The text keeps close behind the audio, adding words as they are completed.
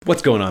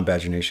What's going on,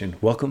 Badger Nation?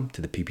 Welcome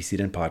to the PPC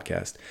Den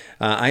podcast.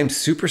 I am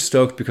super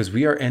stoked because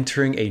we are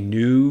entering a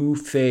new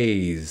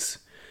phase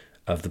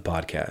of the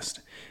podcast.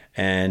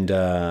 And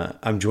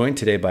I'm joined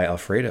today by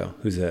Alfredo,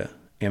 who's a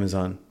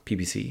Amazon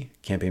PPC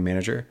campaign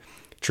manager.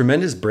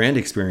 Tremendous brand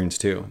experience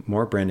too,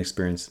 more brand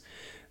experience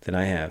than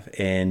I have.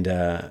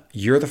 And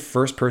you're the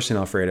first person,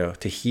 Alfredo,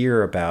 to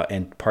hear about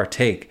and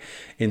partake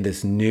in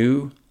this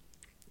new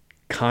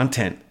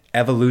content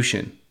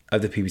evolution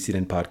of the PPC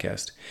Den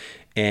podcast.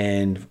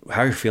 And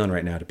how are you feeling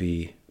right now to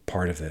be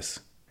part of this?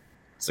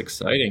 It's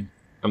exciting.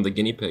 I'm the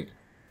guinea pig.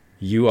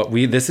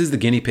 This is the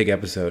guinea pig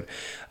episode.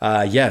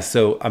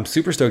 So I'm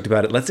super stoked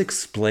about it. Let's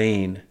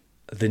explain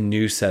the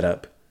new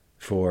setup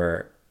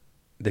for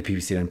the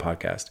PPC Den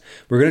podcast.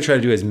 We're going to try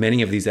to do as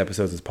many of these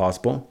episodes as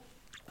possible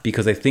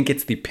because I think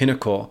it's the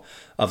pinnacle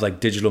of like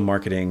digital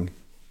marketing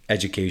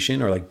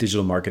education or like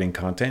digital marketing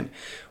content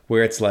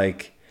where it's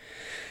like,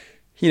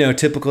 you know,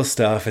 typical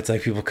stuff. It's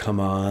like people come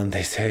on,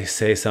 they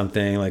say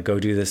something like, go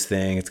do this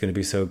thing. It's going to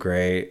be so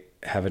great.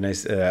 Have a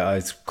nice,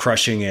 it's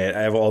crushing it.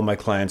 I have all my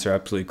clients are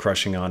absolutely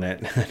crushing on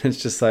it. It's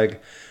just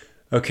like,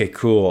 okay,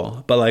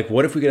 cool. But like,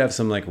 what if we could have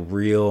some like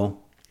real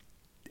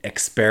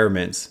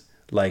experiments,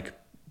 like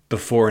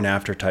before and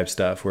after type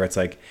stuff where it's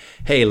like,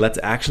 hey, let's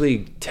actually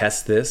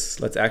test this.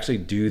 Let's actually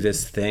do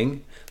this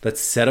thing. Let's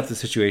set up the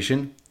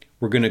situation.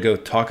 We're going to go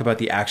talk about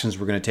the actions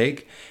we're going to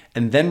take.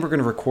 And then we're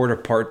going to record a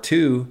part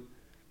 2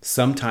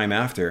 sometime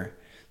after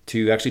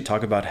to actually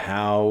talk about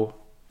how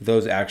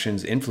those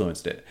actions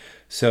influenced it.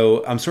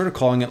 So I'm sort of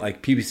calling it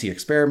like PPC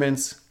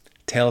experiments,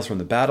 tales from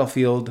the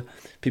battlefield,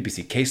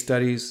 PPC case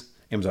studies,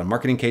 Amazon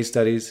marketing case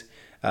studies,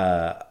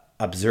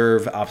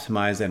 observe,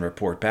 optimize, and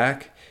report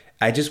back.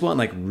 I just want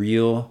like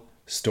real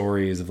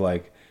stories of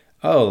like,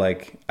 oh,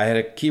 like I had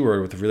a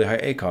keyword with a really high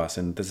ACoS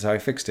and this is how I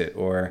fixed it.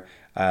 Or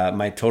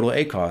my total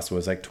ACoS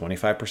was like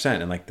 25%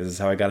 and like this is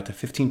how I got it to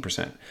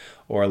 15%.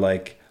 Or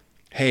like,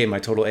 hey, my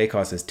total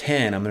ACoS is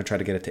 10. I'm going to try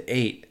to get it to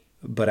 8,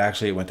 but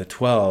actually it went to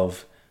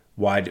 12.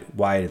 Why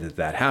did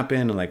that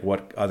happen? And like,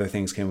 what other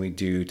things can we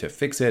do to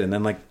fix it? And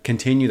then like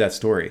continue that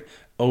story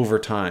over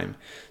time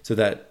so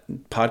that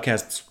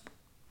podcasts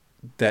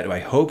that I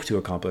hope to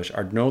accomplish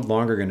are no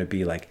longer going to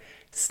be like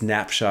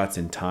snapshots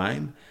in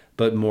time,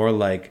 but more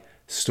like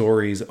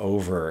stories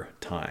over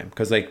time.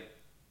 Because like,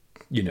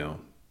 you know,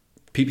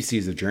 PPC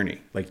is a journey.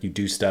 Like you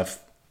do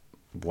stuff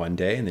one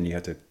day and then you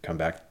have to come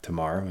back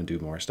tomorrow and do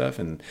more stuff,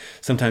 and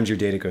sometimes your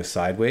data goes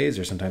sideways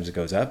or sometimes it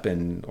goes up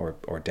and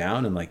or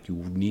down, and like you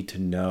need to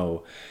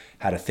know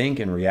how to think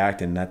and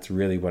react, and that's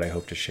really what I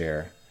hope to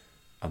share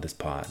on this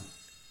pod,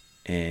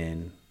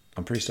 and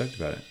I'm pretty stoked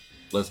about it.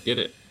 Let's get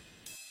it.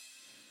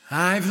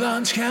 I've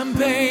launched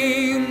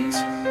campaigns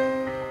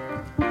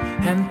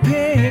and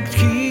picked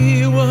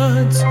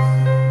keywords.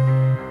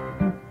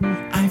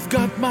 I've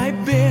got my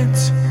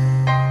bits,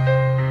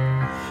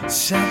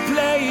 set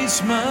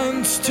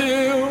placements too,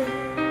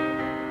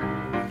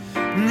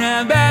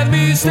 and bad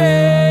mistakes.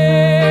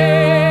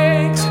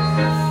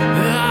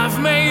 I've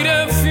made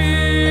a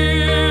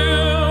few.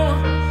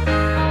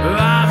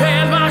 I've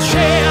had my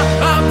share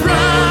of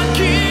broad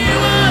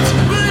keywords,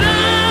 but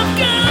I've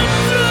gone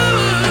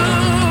through.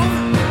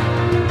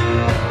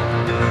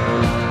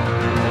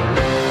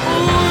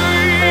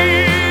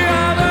 We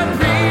are the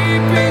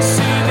PPC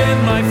Den,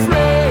 my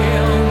friends.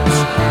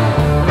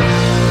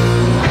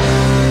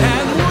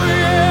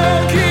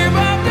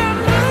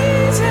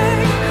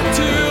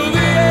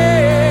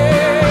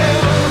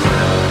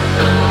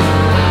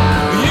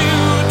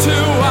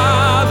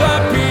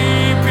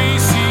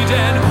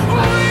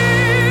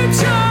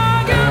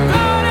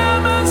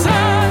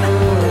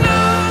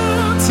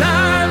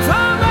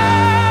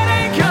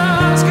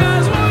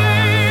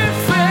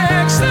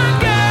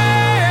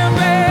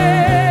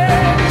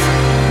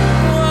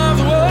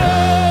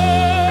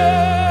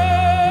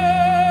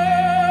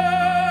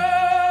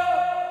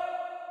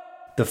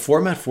 The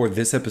format for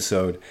this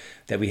episode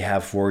that we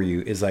have for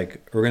you is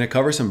like, we're going to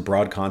cover some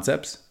broad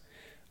concepts.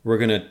 We're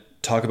going to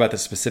talk about the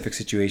specific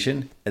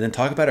situation and then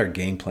talk about our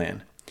game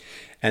plan.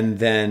 And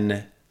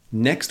then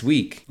next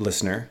week,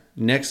 listener,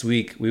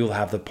 we will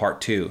have the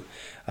part 2.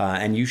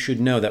 And you should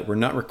know that we're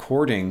not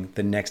recording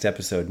the next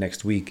episode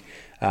next week.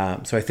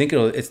 So I think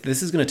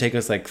this is going to take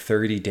us like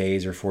 30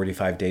 days or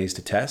 45 days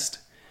to test,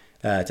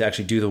 to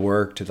actually do the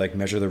work, to like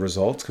measure the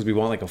results, because we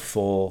want like a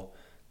full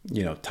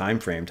time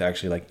frame to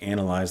actually like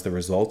analyze the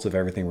results of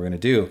everything we're going to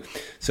do.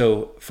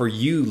 So for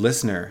you,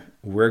 listener,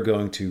 we're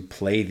going to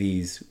play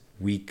these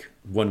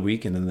one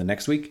week and then the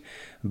next week.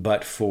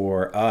 But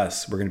for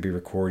us, we're going to be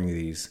recording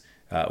these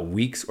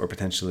weeks or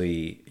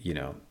potentially,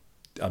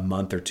 a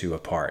month or 2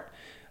 apart.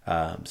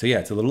 So yeah,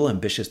 it's a little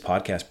ambitious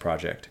podcast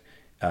project,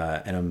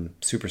 and I'm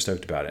super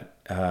stoked about it.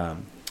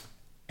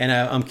 And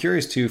I'm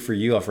curious too for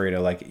you,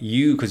 Alfredo, like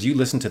because you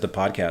listened to the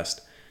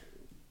podcast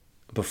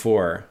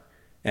before.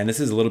 And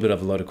this is a little bit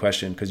of a loaded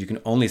question because you can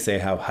only say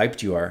how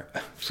hyped you are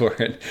for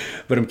it.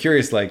 But I'm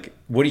curious, like,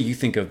 what do you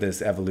think of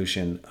this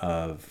evolution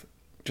of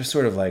just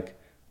sort of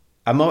like,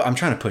 I'm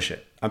trying to push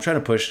it. I'm trying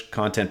to push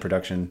content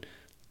production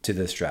to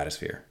the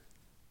stratosphere.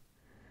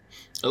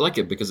 I like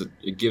it because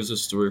it gives a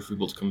story for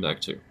people to come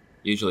back to.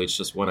 Usually it's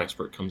just one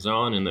expert comes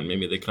on and then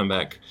maybe they come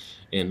back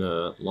in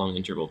a long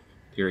interval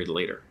period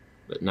later.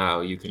 But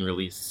now you can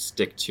really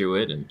stick to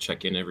it and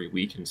check in every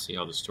week and see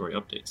how the story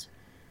updates.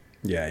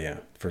 Yeah,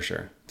 for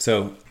sure.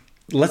 So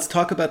let's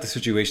talk about the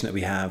situation that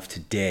we have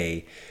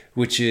today,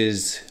 which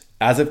is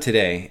as of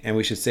today, and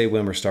we should say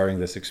when we're starting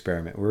this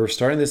experiment. We're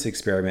starting this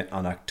experiment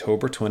on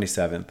October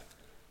 27th,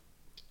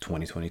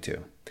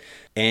 2022.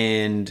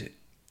 And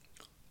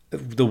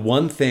the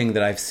one thing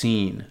that I've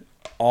seen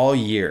all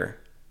year,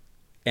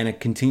 and I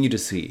continue to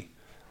see,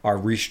 are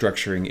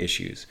restructuring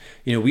issues.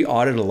 You know, we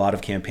audit a lot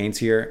of campaigns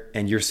here,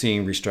 and you're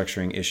seeing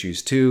restructuring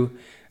issues too,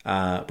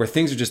 where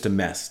things are just a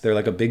mess. They're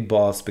like a big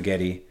ball of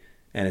spaghetti,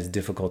 and it's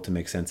difficult to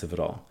make sense of it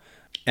all.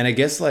 And I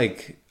guess,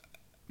 like,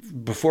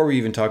 before we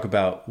even talk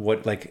about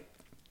what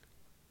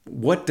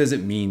does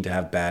it mean to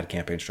have bad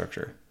campaign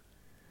structure?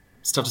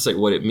 It's tough to say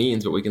what it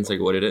means, but we can say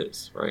what it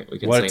is, right? We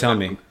can say Tell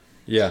me.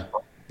 Yeah.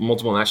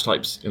 Multiple match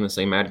types in the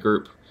same ad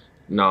group,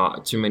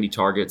 not too many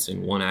targets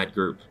in one ad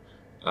group,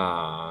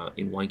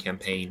 in one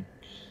campaign,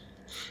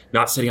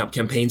 not setting up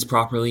campaigns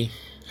properly,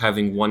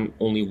 having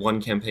only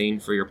one campaign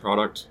for your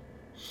product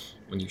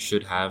when you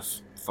should have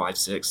 5,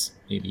 6,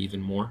 maybe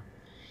even more.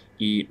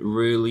 It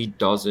really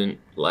doesn't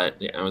let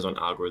the Amazon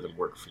algorithm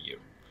work for you.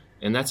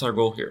 And that's our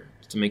goal here,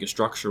 to make a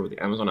structure where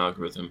the Amazon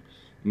algorithm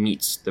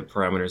meets the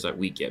parameters that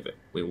we give it.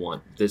 We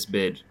want this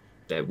bid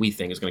that we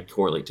think is going to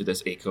correlate to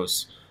this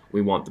ACOS.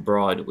 We want the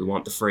broad, we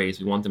want the phrase,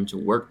 we want them to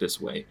work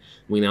this way.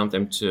 We want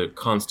them to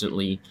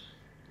constantly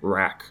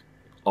rack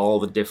all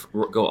the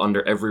go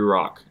under every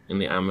rock in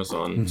the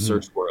Amazon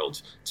search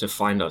world to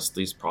find us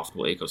these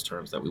profitable ACOS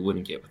terms that we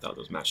wouldn't get without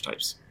those match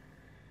types.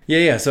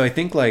 Yeah. So I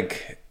think,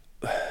 like,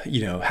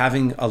 you know,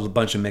 having a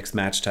bunch of mixed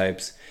match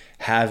types,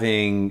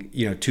 having,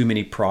 you know, too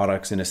many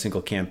products in a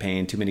single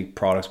campaign, too many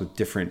products with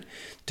different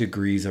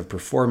degrees of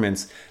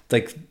performance,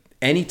 like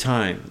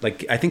anytime,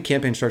 like, I think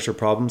campaign structure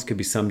problems could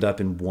be summed up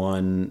in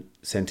one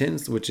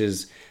sentence, which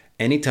is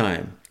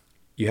anytime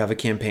you have a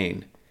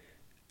campaign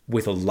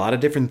with a lot of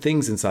different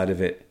things inside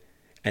of it,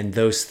 and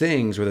those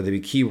things, whether they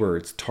be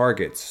keywords,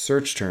 targets,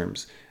 search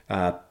terms,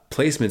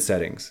 placement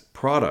settings,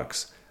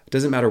 products, it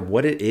doesn't matter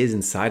what it is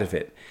inside of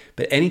it,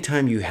 but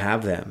anytime you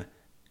have them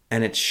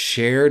and it's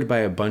shared by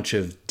a bunch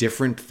of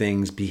different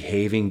things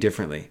behaving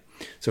differently.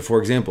 So for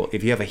example,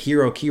 if you have a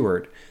hero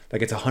keyword,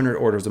 like it's 100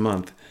 orders a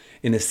month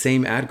in the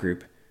same ad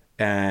group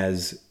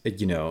as,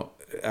 you know,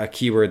 a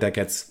keyword that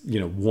gets, you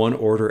know, 1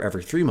 order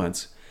every 3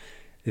 months,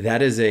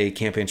 that is a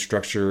campaign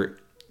structure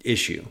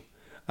issue,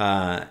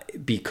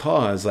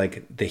 because,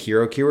 like, the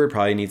hero keyword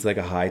probably needs like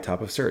a high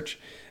top of search.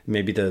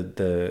 Maybe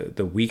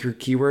the weaker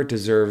keyword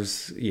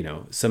deserves, you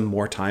know, some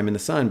more time in the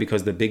sun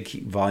because the big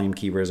volume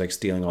keyword is like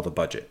stealing all the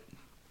budget.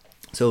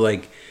 So,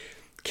 like,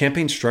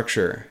 campaign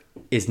structure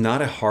is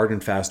not a hard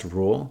and fast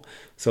rule.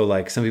 So,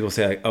 like, some people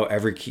say, like, oh,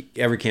 every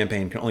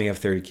campaign can only have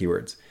 30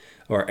 keywords,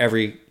 or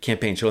every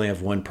campaign should only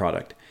have 1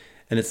 product.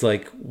 And it's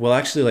like, well,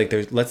 actually,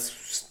 like,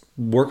 let's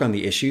work on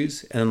the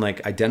issues and then,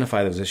 like,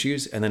 identify those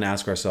issues and then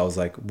ask ourselves,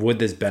 like, would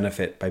this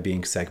benefit by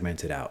being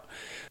segmented out?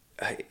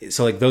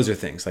 So, like, those are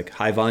things like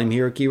high volume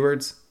hero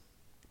keywords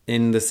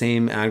in the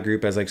same ad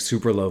group as like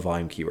super low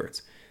volume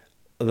keywords.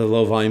 The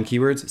low volume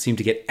keywords seem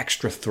to get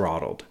extra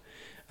throttled,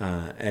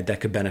 and that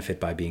could benefit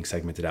by being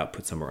segmented out,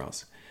 put somewhere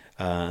else.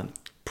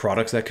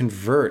 Products that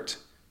convert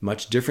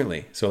much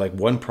differently. So, like,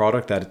 one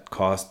product that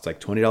costs like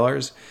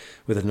 $20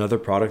 with another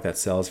product that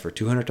sells for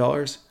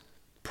 $200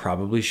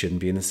 probably shouldn't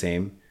be in the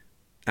same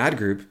ad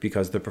group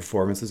because the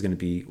performance is going to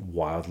be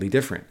wildly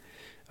different.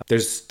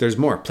 There's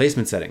more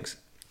placement settings.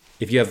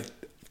 If you have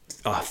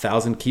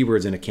 1,000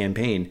 keywords in a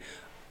campaign,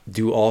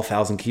 do all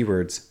 1,000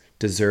 keywords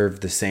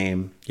deserve the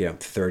same,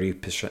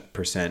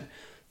 30%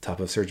 top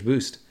of search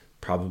boost?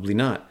 Probably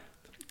not.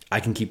 I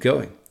can keep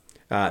going.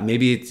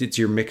 Maybe it's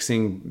you're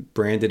mixing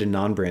branded and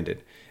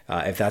non-branded,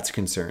 if that's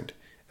concerned.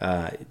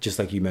 Just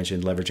like you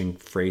mentioned, leveraging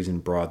phrase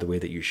and broad the way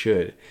that you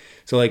should.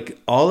 So, like,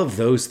 all of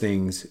those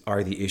things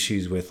are the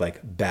issues with,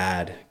 like,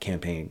 bad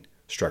campaign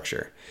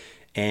structure.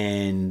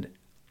 And,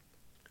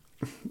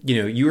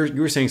 you know, you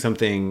were saying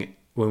something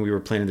when we were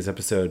planning this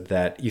episode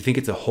that you think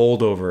it's a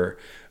holdover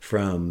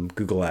from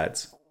Google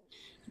Ads.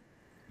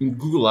 In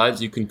Google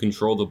Ads, you can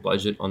control the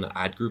budget on the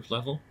ad group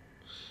level.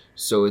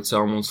 So it's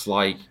almost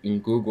like in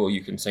Google,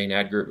 you can say an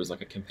ad group is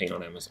like a campaign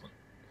on Amazon.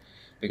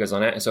 Because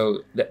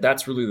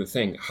that's really the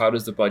thing. How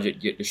does the budget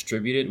get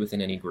distributed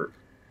within any group?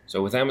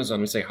 So with Amazon,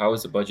 we say, how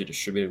is the budget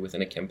distributed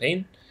within a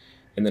campaign?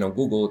 And then on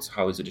Google, it's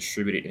how is it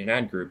distributed in an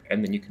ad group?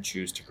 And then you can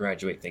choose to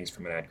graduate things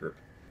from an ad group.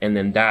 And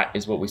then that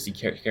is what we see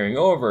carrying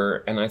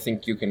over. And I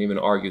think you can even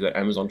argue that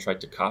Amazon tried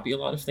to copy a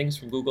lot of things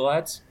from Google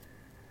Ads.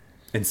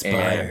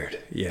 Inspired.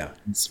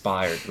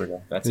 Inspired.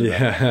 That's it.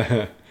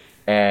 Yeah.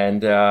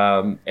 And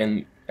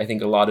I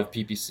think a lot of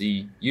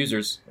PPC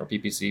users or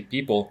PPC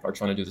people are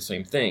trying to do the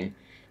same thing.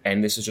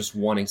 And this is just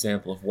one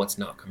example of what's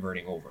not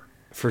converting over.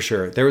 For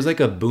sure. There was like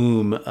a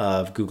boom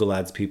of Google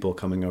Ads people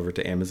coming over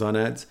to Amazon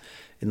Ads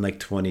in like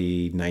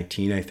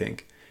 2019, I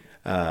think,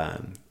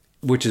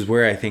 which is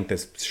where I think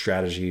this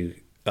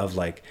strategy of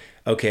like,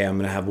 okay, I'm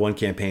going to have one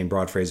campaign,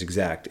 broad phrase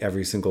exact.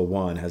 Every single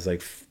one has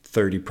like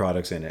 30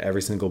 products in it.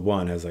 Every single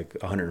one has like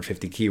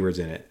 150 keywords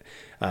in it.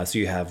 So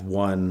you have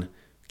one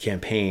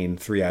campaign,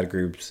 3 ad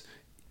groups,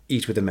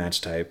 each with a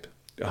match type,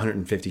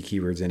 150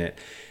 keywords in it.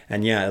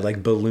 And yeah, it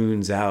like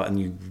balloons out and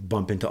you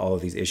bump into all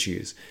of these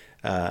issues.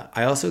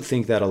 I also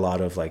think that a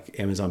lot of like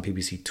Amazon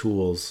PPC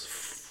tools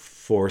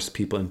force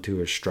people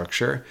into a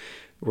structure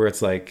where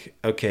it's like,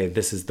 okay,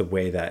 this is the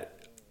way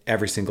that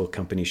every single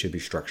company should be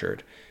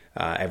structured.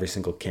 Every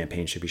single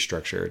campaign should be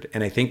structured.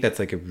 And I think that's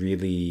like a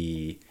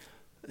really,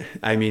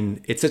 I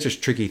mean, it's such a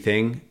tricky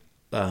thing.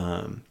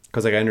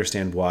 Cause like I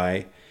understand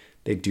why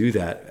they do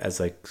that as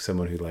like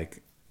someone who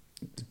like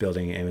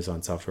building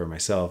Amazon software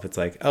myself. It's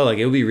like, oh, like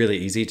it would be really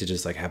easy to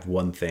just like have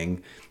one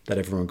thing that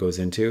everyone goes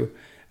into.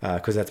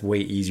 Cause that's way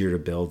easier to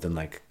build than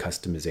like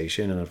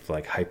customization and of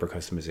like hyper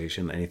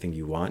customization, anything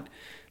you want.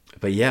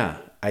 But yeah,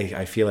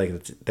 I feel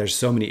like there's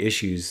so many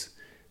issues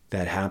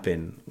that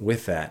happen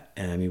with that.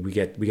 And I mean, we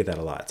get that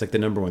a lot. It's like the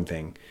number one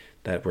thing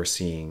that we're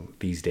seeing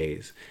these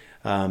days.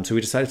 So we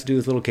decided to do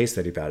this little case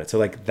study about it. So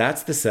like,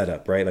 that's the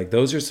setup, right? Like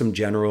those are some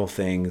general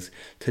things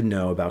to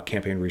know about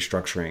campaign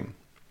restructuring.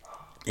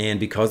 And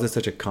because it's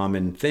such a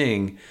common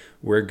thing,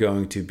 we're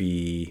going to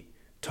be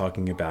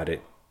talking about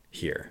it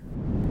here.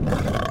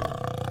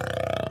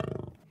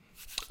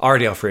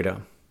 Alrighty,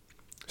 Alfredo.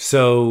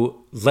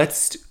 So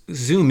let's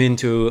zoom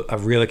into a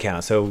real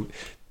account. So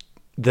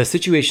the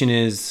situation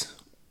is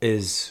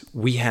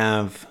we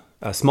have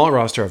a small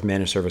roster of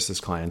managed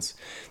services clients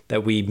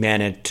that we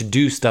manage to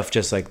do stuff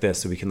just like this.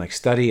 So we can like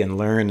study and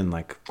learn and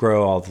like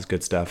grow all this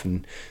good stuff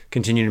and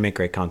continue to make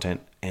great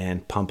content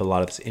and pump a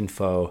lot of this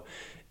info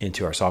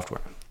into our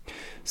software.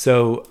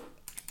 So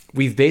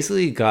we've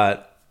basically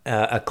got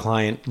a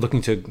client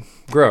looking to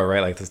grow,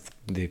 right? Like that's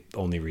the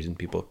only reason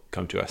people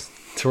come to us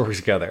to work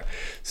together.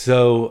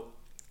 So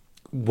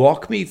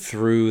walk me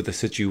through the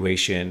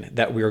situation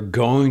that we're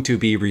going to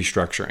be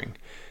restructuring.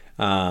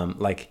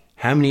 Like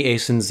how many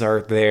ASINs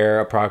are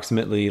there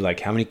approximately? Like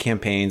how many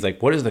campaigns?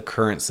 Like what is the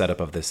current setup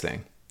of this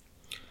thing?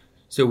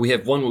 So we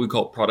have one what we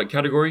call product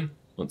category.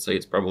 Let's say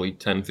it's probably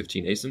 10,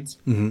 15 ASINs.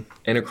 Mm-hmm.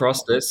 And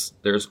across this,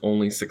 there's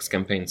only 6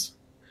 campaigns.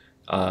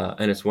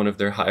 And it's one of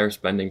their higher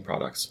spending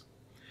products.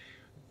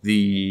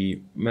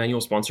 The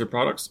manual sponsored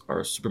products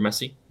are super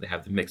messy. They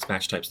have the mixed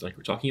match types like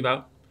we're talking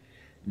about.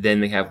 Then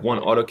they have one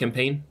auto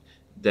campaign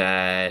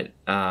that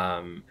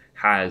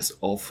has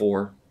all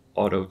 4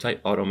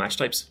 auto match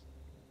types.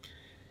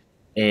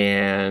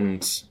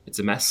 And it's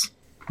a mess.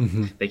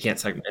 Mm-hmm. They can't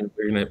segment.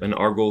 And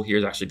our goal here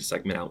is actually to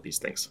segment out these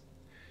things.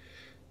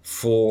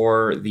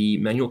 For the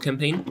manual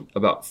campaign,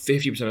 about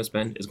 50% of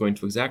spend is going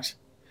to exact,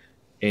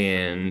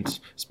 and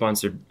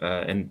sponsored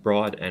and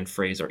broad and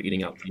phrase are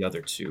eating out the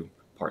other 2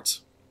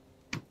 parts.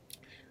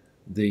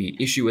 The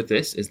issue with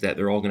this is that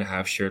they're all going to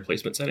have shared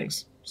placement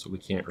settings, so we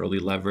can't really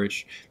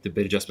leverage the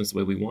bid adjustments the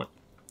way we want.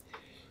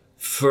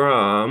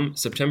 From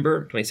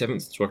September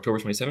 27th to October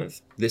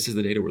 27th, this is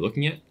the data we're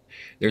looking at.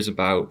 There's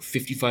about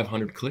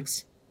 5,500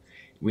 clicks.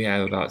 We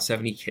have about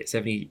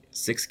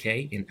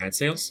 76K in ad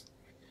sales,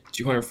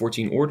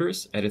 214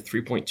 orders at a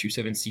 3.27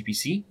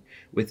 CPC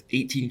with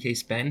 18K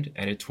spend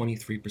at a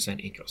 23%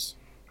 ACOS.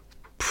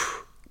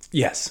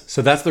 Yes.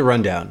 So that's the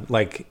rundown.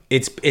 Like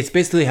it's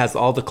basically has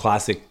all the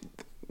classic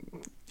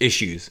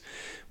issues.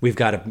 We've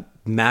got a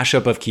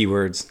mashup of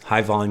keywords,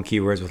 high volume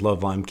keywords with low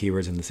volume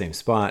keywords in the same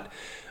spot.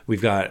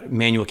 We've got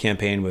manual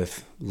campaign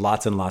with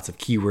lots and lots of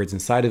keywords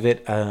inside of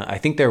it. I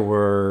think there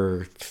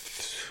were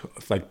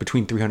like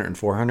between 300 and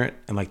 400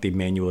 and like the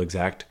manual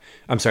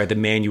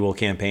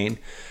campaign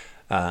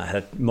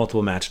had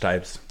multiple match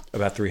types,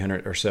 about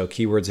 300 or so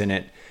keywords in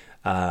it.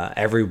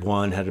 Every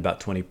one had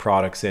about 20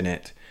 products in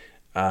it.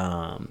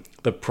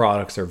 The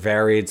products are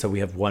varied. So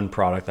we have one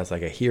product that's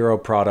like a hero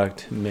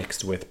product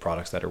mixed with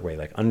products that are way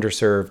like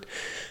underserved.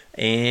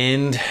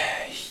 And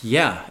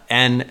yeah,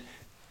 and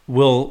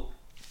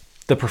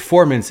the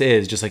performance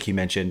is, just like you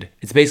mentioned,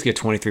 it's basically a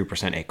 23%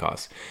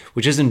 ACOS,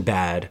 which isn't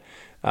bad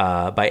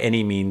by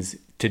any means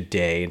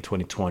today in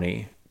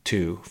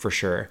 2022 for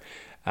sure.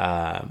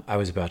 I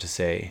was about to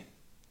say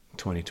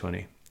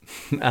 2020.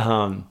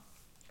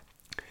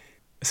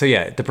 So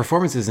yeah, the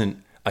performance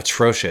isn't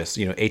atrocious.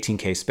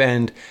 18K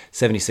spend,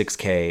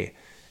 76K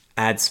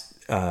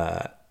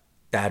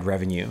ad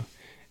revenue,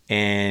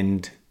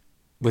 and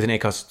with an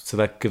ACOS, so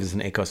that gives us an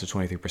ACOS of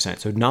 23%.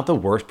 So not the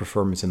worst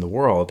performance in the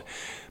world,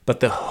 but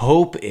the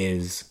hope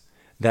is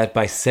that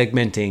by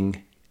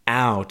segmenting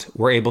out,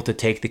 we're able to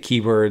take the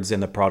keywords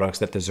and the products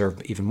that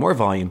deserve even more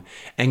volume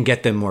and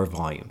get them more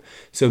volume.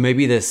 So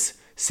maybe this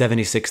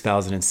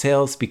 76,000 in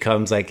sales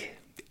becomes like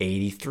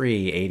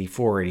 83,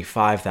 84,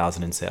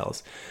 85,000 in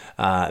sales.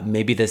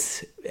 Maybe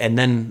this, and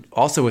then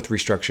also with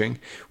restructuring,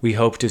 we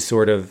hope to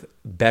sort of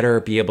better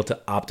be able to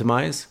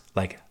optimize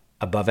like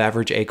above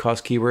average ACOS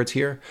keywords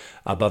here,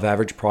 above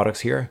average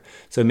products here.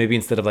 So maybe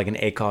instead of like an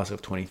ACOS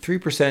of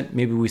 23%,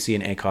 maybe we see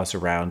an ACOS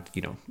around,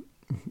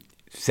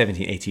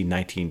 17, 18,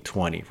 19,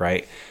 20,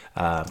 right?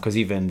 Because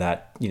even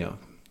that,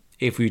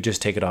 if we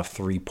just take it off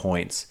 3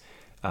 points,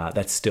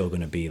 that's still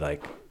going to be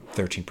like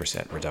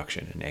 13%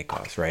 reduction in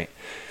ACOS, right?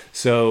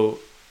 So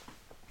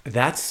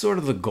that's sort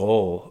of the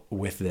goal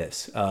with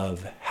this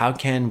of how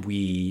can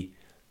we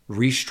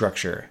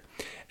restructure.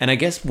 And I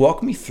guess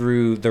walk me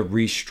through the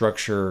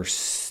restructure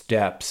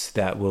steps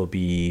that we'll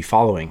be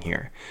following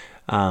here.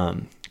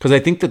 Because I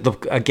think that,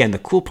 the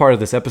cool part of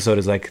this episode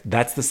is like,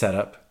 that's the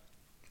setup.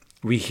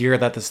 We hear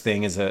that this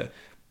thing is a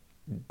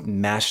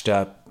mashed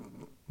up,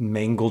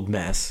 mangled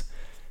mess.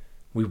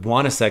 We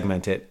want to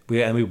segment it.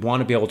 We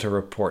want to be able to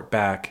report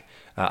back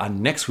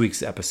on next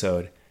week's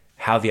episode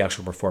how the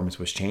actual performance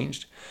was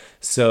changed.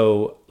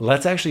 So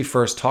let's actually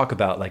first talk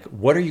about like,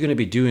 what are you going to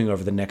be doing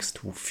over the next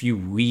few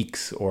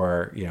weeks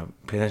or,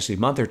 potentially a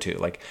month or two?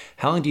 Like,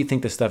 how long do you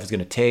think this stuff is going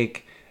to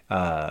take?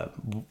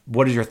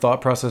 What is your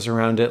thought process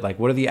around it? Like,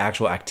 what are the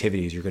actual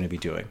activities you're going to be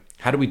doing?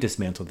 How do we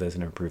dismantle this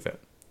and improve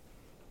it?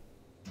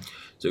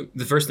 So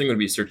the first thing would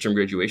be search term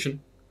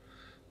graduation.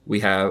 We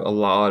have a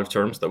lot of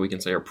terms that we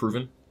can say are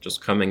proven,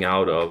 just coming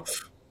out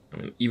of,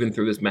 even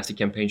through this messy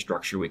campaign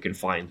structure, we can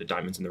find the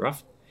diamonds in the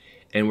rough.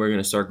 And we're going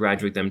to start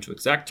graduate them to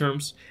exact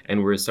terms.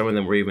 And some of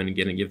them we're even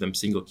going to give them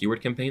single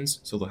keyword campaigns,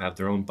 so they'll have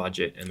their own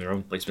budget and their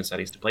own placement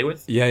settings to play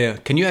with. Yeah.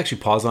 Can you actually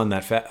pause on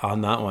that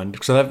one?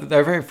 So that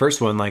very first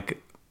one, like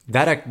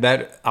that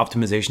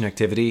optimization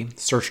activity,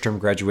 search term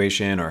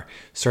graduation or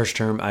search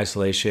term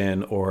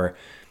isolation or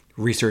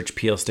research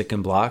peel, stick,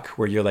 and block,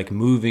 where you're like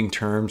moving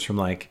terms from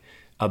like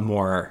a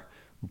more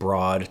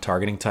broad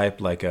targeting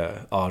type, like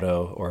a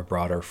auto or a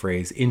broader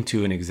phrase,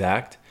 into an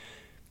exact.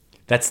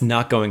 That's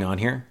not going on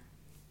here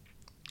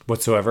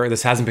whatsoever.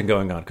 This hasn't been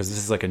going on because this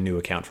is like a new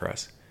account for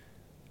us.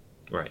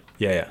 Right.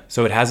 Yeah.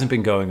 So it hasn't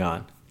been going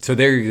on. So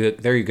there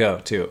you go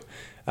too.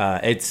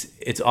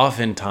 It's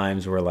often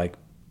times where like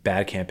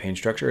bad campaign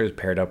structure is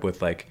paired up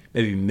with like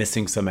maybe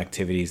missing some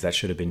activities that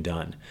should have been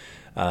done.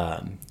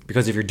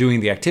 Because if you're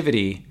doing the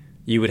activity,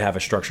 you would have a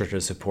structure to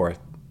support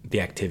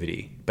the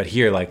activity. But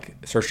here, like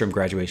search term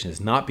graduation is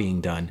not being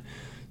done,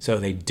 so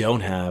they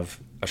don't have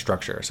a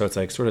structure. So it's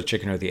like sort of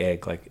chicken or the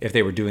egg. Like if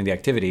they were doing the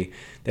activity,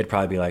 they'd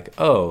probably be like,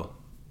 oh,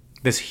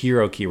 this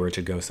hero keyword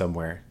should go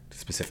somewhere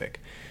specific.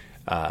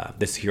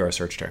 This hero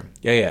search term.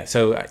 Yeah.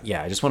 So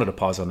I just wanted to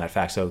pause on that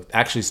fact. So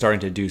actually starting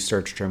to do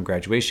search term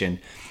graduation.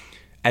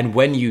 And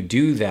when you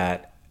do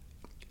that,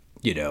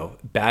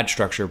 bad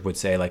structure would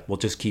say like, we'll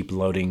just keep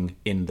loading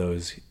in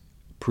those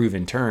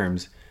proven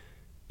terms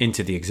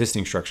into the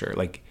existing structure.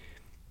 Like,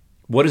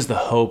 what is the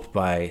hope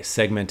by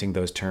segmenting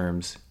those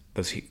terms,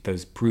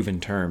 those proven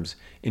terms,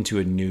 into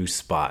a new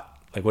spot?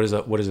 Like, what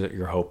is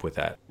your hope with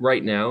that?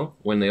 Right now,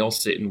 when they all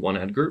sit in one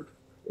ad group,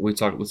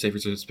 let's say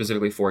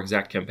specifically for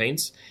exact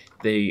campaigns,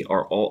 they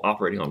are all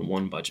operating on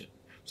one budget.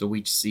 So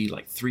we see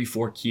like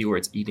 3-4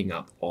 keywords eating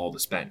up all the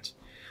spend.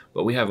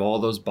 But we have all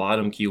those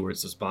bottom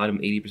keywords, those bottom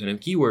 80% of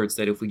keywords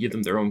that if we give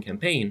them their own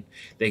campaign,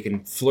 they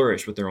can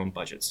flourish with their own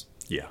budgets.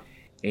 Yeah.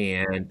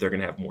 And they're going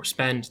to have more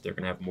spend. They're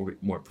going to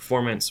have more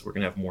performance. We're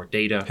going to have more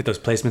data. Hit those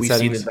placement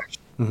settings.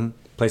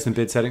 Placement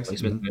bid settings.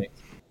 Placement settings.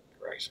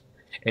 Right.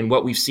 And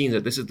what we've seen is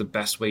that this is the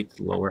best way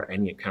to lower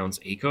any account's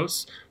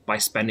ACOS by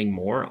spending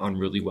more on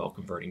really well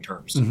converting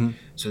terms.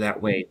 So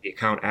that way the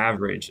account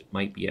average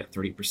might be at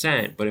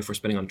 30%, but if we're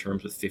spending on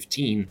terms with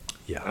 15,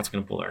 that's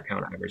going to pull our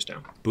account average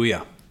down.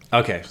 Booyah.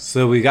 Okay,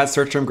 so we got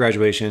search term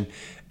graduation,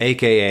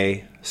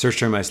 aka search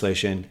term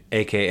isolation,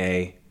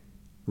 aka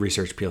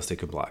research peel,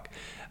 stick, and block.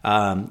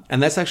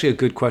 And that's actually a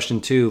good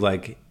question too.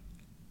 Like,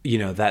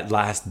 that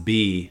last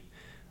B,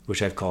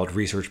 which I've called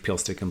research peel,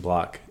 stick, and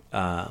block.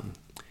 I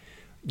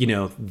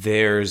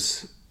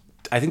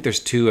think there's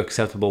two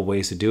acceptable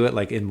ways to do it.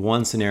 Like in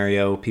one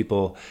scenario,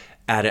 people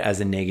add it as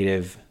a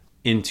negative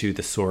into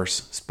the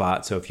source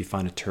spot. So if you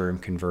find a term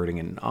converting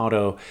in an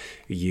auto,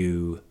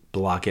 you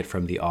block it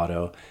from the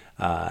auto.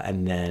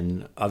 And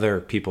then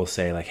other people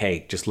say like,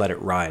 hey, just let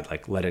it ride,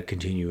 like let it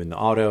continue in the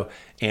auto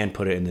and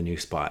put it in the new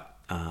spot.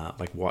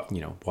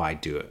 Why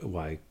do it?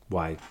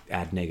 Why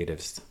add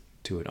negatives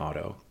to an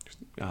auto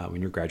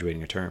when you're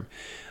graduating a term?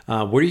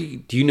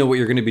 Do you know what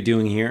you're going to be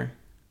doing here?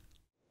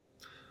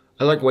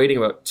 I like waiting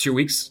about 2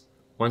 weeks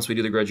once we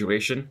do the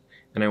graduation,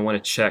 and I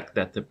want to check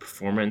that the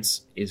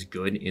performance is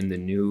good in the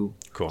new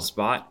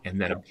spot,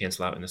 and then I'll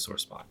cancel out in the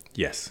source spot.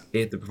 Yes.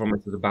 If the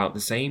performance is about the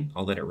same,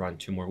 I'll let it run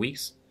 2 more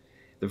weeks.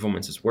 If the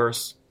performance is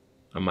worse,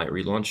 I might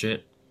relaunch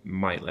it,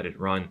 might let it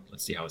run.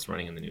 Let's see how it's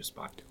running in the new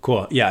spot.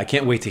 Cool. Yeah, I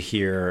can't wait to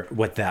hear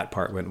what that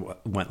part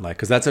went like,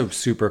 because that's a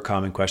super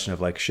common question of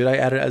like, should I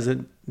add it as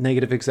a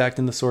negative exact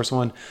in the source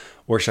one,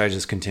 or should I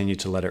just continue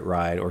to let it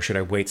ride, or should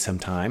I wait some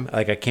time?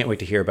 Like, I can't wait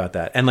to hear about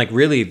that. And like,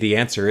 really, the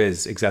answer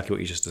is exactly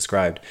what you just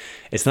described.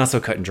 It's not so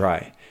cut and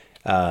dry.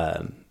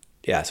 So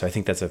I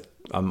think that's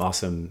I'm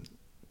awesome.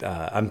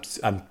 I'm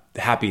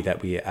happy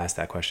that we asked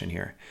that question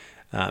here.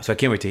 So I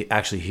can't wait to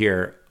actually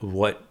hear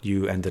what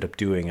you ended up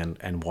doing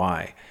and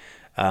why.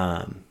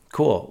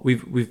 Cool.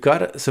 We've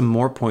got some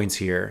more points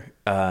here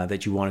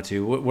that you wanted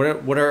to.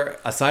 What are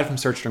aside from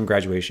search term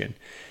graduation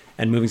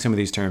and moving some of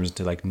these terms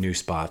into like new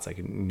spots, like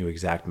a new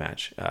exact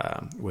match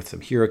with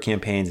some hero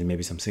campaigns and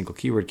maybe some single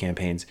keyword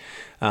campaigns?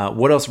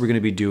 What else are we going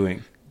to be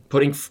doing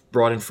putting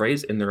broad and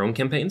phrase in their own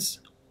campaigns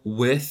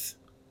with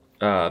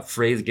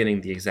phrase getting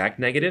the exact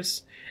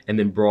negatives, and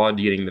then broad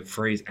getting the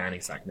phrase and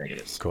exact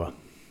negatives. Cool.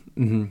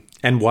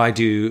 And why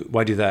do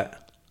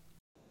that?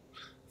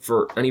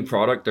 For any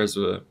product, there's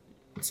a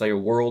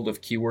world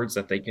of keywords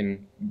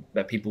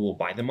that people will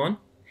buy them on,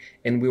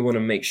 and we want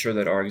to make sure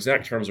that our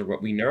exact terms are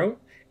what we know,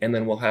 and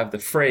then we'll have the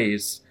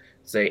phrase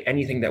say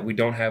anything that we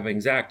don't have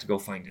exact, go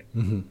find it.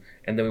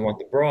 And then we want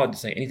the broad to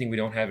say anything we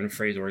don't have in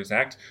phrase or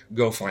exact,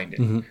 go find it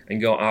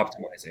and go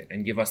optimize it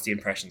and give us the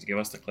impressions, give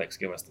us the clicks,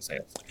 give us the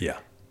sales. Yeah.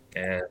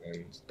 And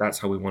that's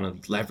how we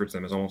want to leverage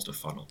them as almost a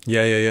funnel.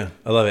 Yeah.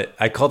 I love it.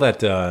 I call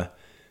that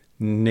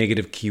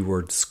negative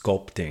keyword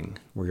sculpting,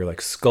 where you're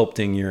like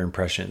sculpting your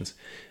impressions.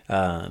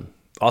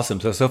 Awesome.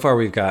 So far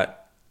we've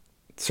got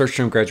search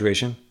term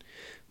graduation.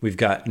 We've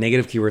got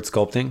negative keyword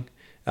sculpting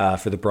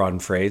for the broad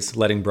and phrase,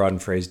 letting broad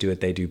and phrase do what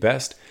they do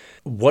best.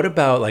 What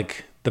about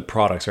like the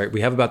products, right?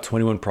 We have about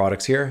 21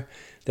 products here.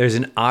 There's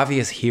an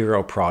obvious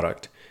hero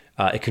product.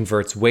 It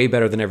converts way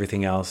better than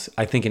everything else.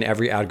 I think in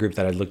every ad group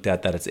that I looked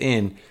at that it's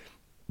in,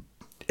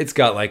 it's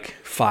got like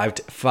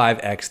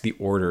 5x the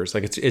orders.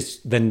 Like it's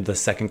then the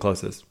second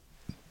closest.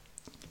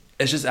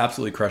 It's just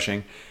absolutely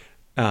crushing.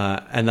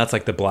 And that's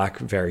like the black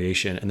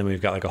variation. And then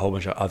we've got like a whole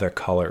bunch of other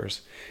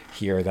colors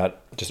here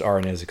that just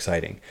aren't as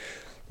exciting.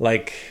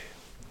 Like,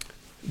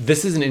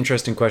 this is an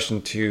interesting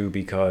question too,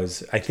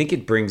 because I think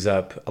it brings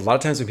up a lot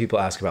of times when people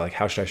ask about like,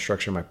 how should I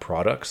structure my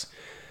products?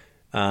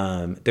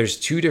 There's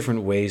two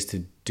different ways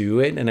to do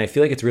it. And I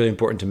feel like it's really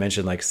important to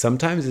mention, like,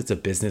 sometimes it's a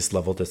business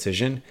level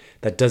decision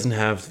that doesn't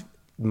have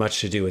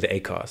much to do with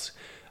ACOS.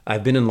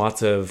 I've been in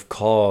lots of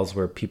calls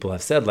where people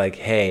have said like,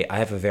 hey, I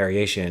have a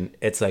variation.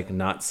 It's like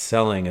not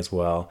selling as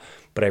well,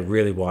 but I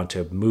really want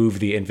to move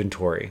the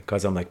inventory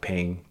because I'm like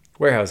paying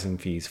warehousing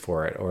fees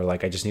for it. Or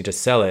like, I just need to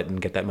sell it and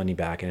get that money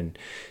back. And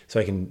so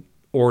I can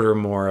order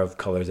more of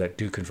colors that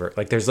do convert.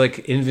 Like there's like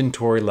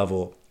inventory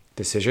level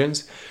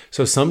decisions.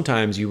 So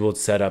sometimes you will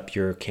set up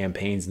your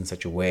campaigns in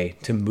such a way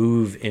to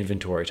move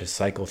inventory, to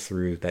cycle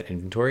through that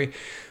inventory,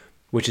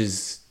 which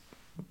is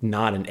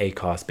not an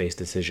ACOS based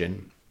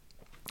decision.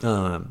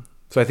 So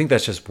I think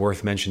that's just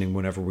worth mentioning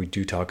whenever we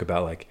do talk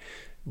about like,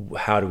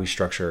 how do we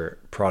structure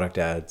product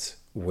ads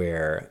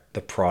where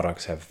the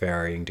products have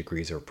varying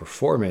degrees of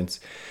performance.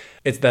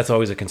 That's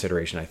always a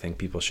consideration I think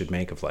people should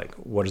make of like,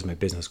 what is my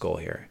business goal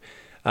here?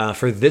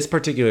 For this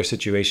particular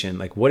situation,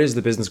 like what is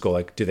the business goal?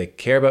 Like, do they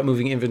care about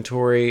moving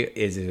inventory?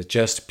 Is it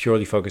just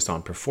purely focused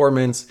on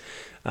performance?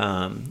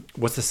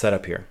 What's the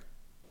setup here?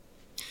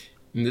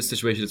 In this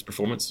situation, it's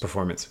performance.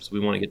 Performance. So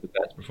we want to get the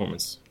best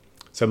performance.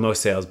 So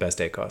most sales, best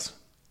ACOS.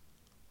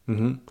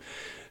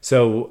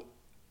 So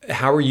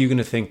how are you going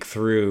to think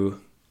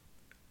through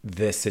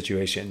this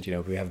situation? You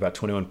know, we have about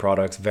 21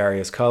 products,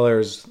 various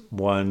colors,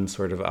 one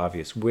sort of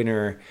obvious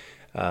winner.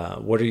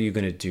 What are you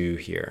going to do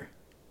here?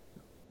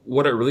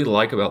 What I really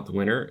like about the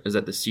winner is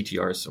that the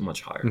CTR is so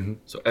much higher.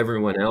 So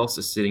everyone else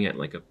is sitting at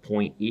like a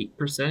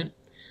 0.8%,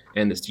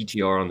 and the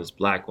CTR on this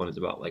black one is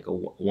about like a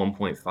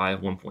 1.5,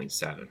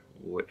 1.7,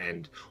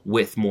 and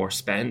with more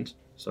spend.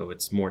 So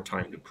it's more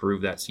time to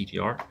prove that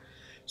CTR.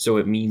 So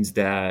it means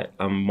that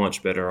I'm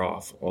much better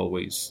off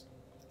always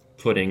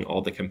putting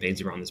all the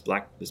campaigns around this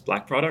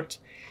black product,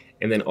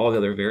 and then all the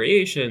other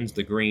variations,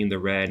 the green, the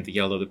red, the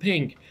yellow, the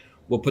pink,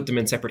 we'll put them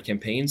in separate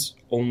campaigns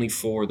only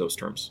for those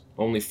terms,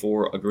 only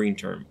for a green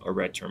term, a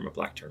red term, a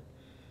black term.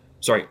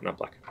 Sorry, not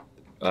black.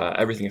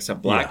 Everything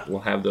except black,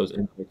 we'll have those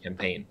in the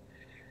campaign.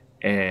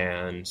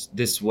 And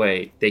this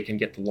way they can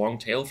get the long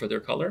tail for their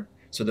color.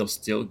 So they'll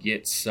still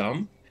get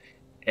some,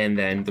 and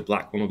then the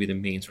black one will be the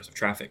main source of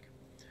traffic.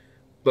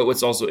 But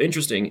what's also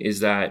interesting is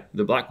that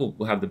the black will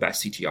have the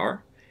best CTR.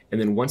 And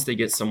then once they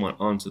get someone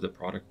onto the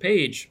product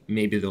page,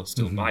 maybe they'll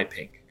still buy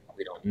pink.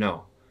 We don't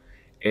know.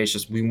 It's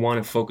just we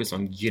want to focus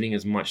on getting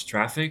as much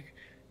traffic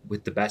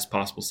with the best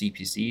possible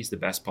CPCs, the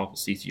best possible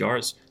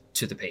CTRs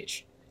to the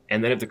page.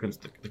 And then if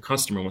the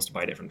customer wants to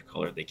buy a different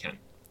color, they can.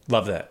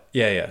 Love that.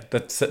 Yeah.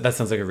 That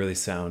sounds like a really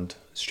sound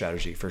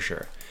strategy for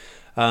sure.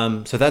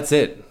 So that's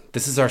it.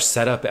 This is our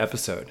setup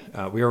episode.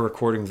 We are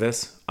recording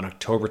this on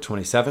October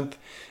 27th.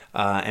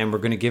 And we're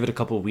going to give it a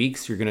couple of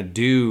weeks. You're going to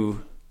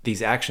do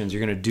these actions.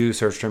 You're going to do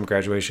search term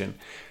graduation.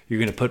 You're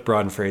going to put broad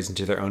and phrase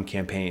into their own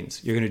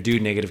campaigns. You're going to do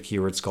negative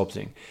keyword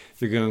sculpting.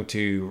 You're going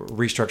to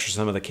restructure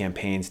some of the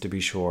campaigns to be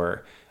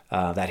sure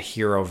that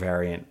hero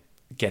variant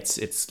gets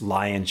its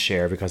lion's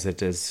share because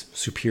it is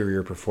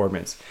superior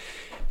performance.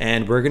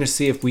 And we're going to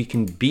see if we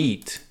can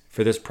beat,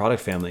 for this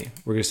product family,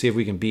 we're going to see if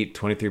we can beat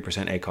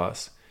 23%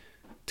 ACOS,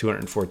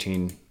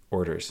 214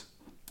 orders,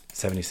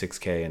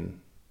 76K in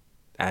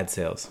ad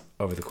sales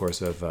over the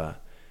course of a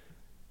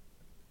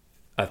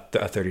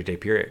 30-day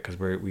period, because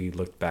we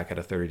looked back at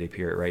a 30-day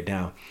period right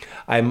now.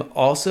 I'm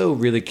also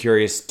really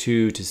curious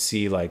too to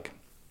see, like,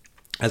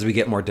 as we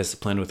get more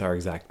disciplined with our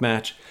exact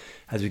match,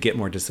 as we get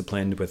more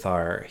disciplined with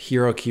our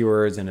hero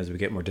keywords, and as we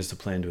get more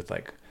disciplined with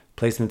like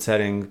placement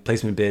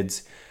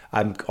bids,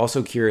 I'm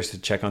also curious to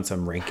check on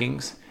some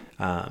rankings.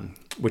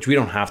 which we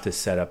don't have to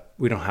set up.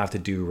 We don't have to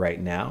do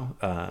right now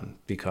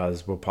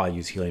because we'll probably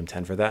use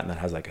Helium-10 for that, and that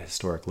has like a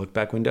historic look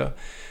back window.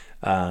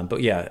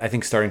 But yeah, I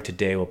think starting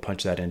today, we'll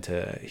punch that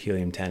into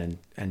Helium-10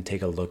 and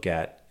take a look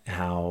at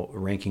how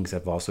rankings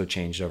have also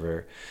changed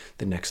over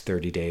the next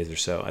 30 days or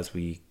so as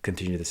we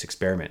continue this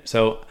experiment.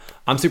 So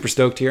I'm super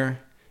stoked here.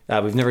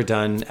 We've never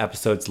done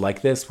episodes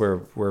like this where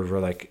we're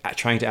like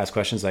trying to ask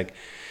questions like,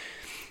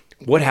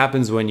 what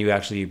happens when you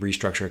actually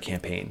restructure a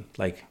campaign?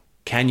 Like,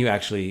 can you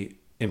actually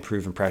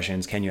improve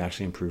impressions? Can you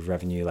actually improve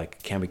revenue?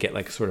 Like, can we get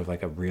like sort of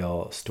like a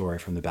real story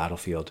from the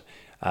battlefield?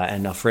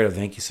 And Alfredo,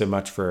 thank you so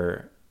much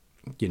for,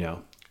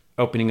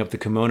 opening up the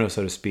kimono,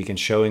 so to speak, and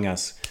showing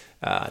us,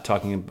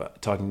 talking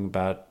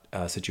about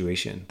a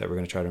situation that we're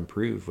going to try to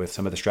improve with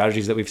some of the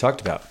strategies that we've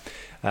talked about.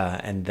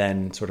 And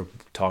then sort of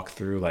talk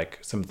through like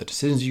some of the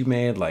decisions you've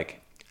made,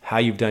 like how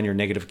you've done your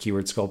negative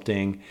keyword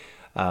sculpting,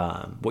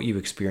 what you've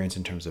experienced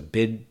in terms of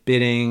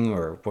bidding,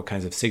 or what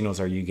kinds of signals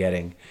are you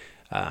getting.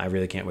 I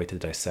really can't wait to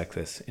dissect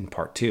this in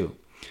part 2.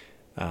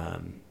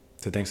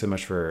 So thanks so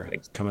much for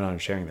coming on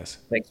and sharing this.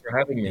 Thanks for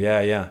having me.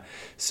 Yeah.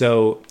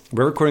 So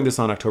we're recording this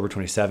on October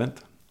 27th.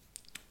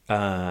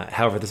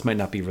 However, this might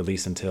not be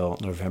released until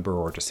November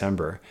or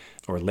December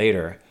or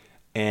later.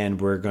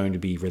 And we're going to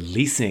be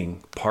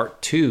releasing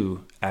part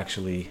 2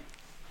 actually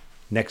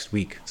next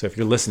week. So if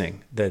you're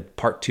listening, the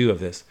part 2 of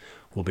this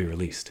will be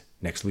released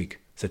next week.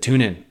 So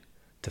tune in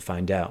to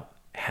find out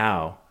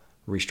how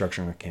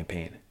restructuring a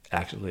campaign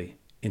actually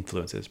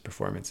influences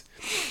performance.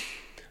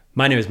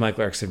 My name is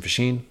Michael Erickson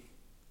Fasheen.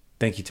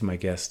 Thank you to my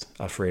guest,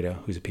 Alfredo,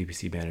 who's a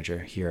PPC manager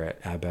here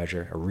at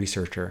AdBadger, a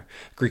researcher,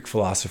 Greek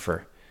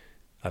philosopher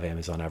of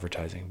Amazon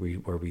advertising,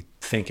 where we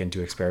think and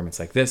do experiments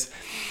like this.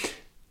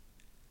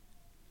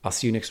 I'll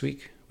see you next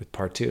week with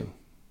part 2.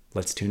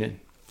 Let's tune in.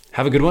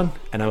 Have a good one,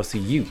 and I will see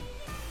you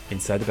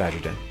inside the Badger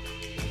Den.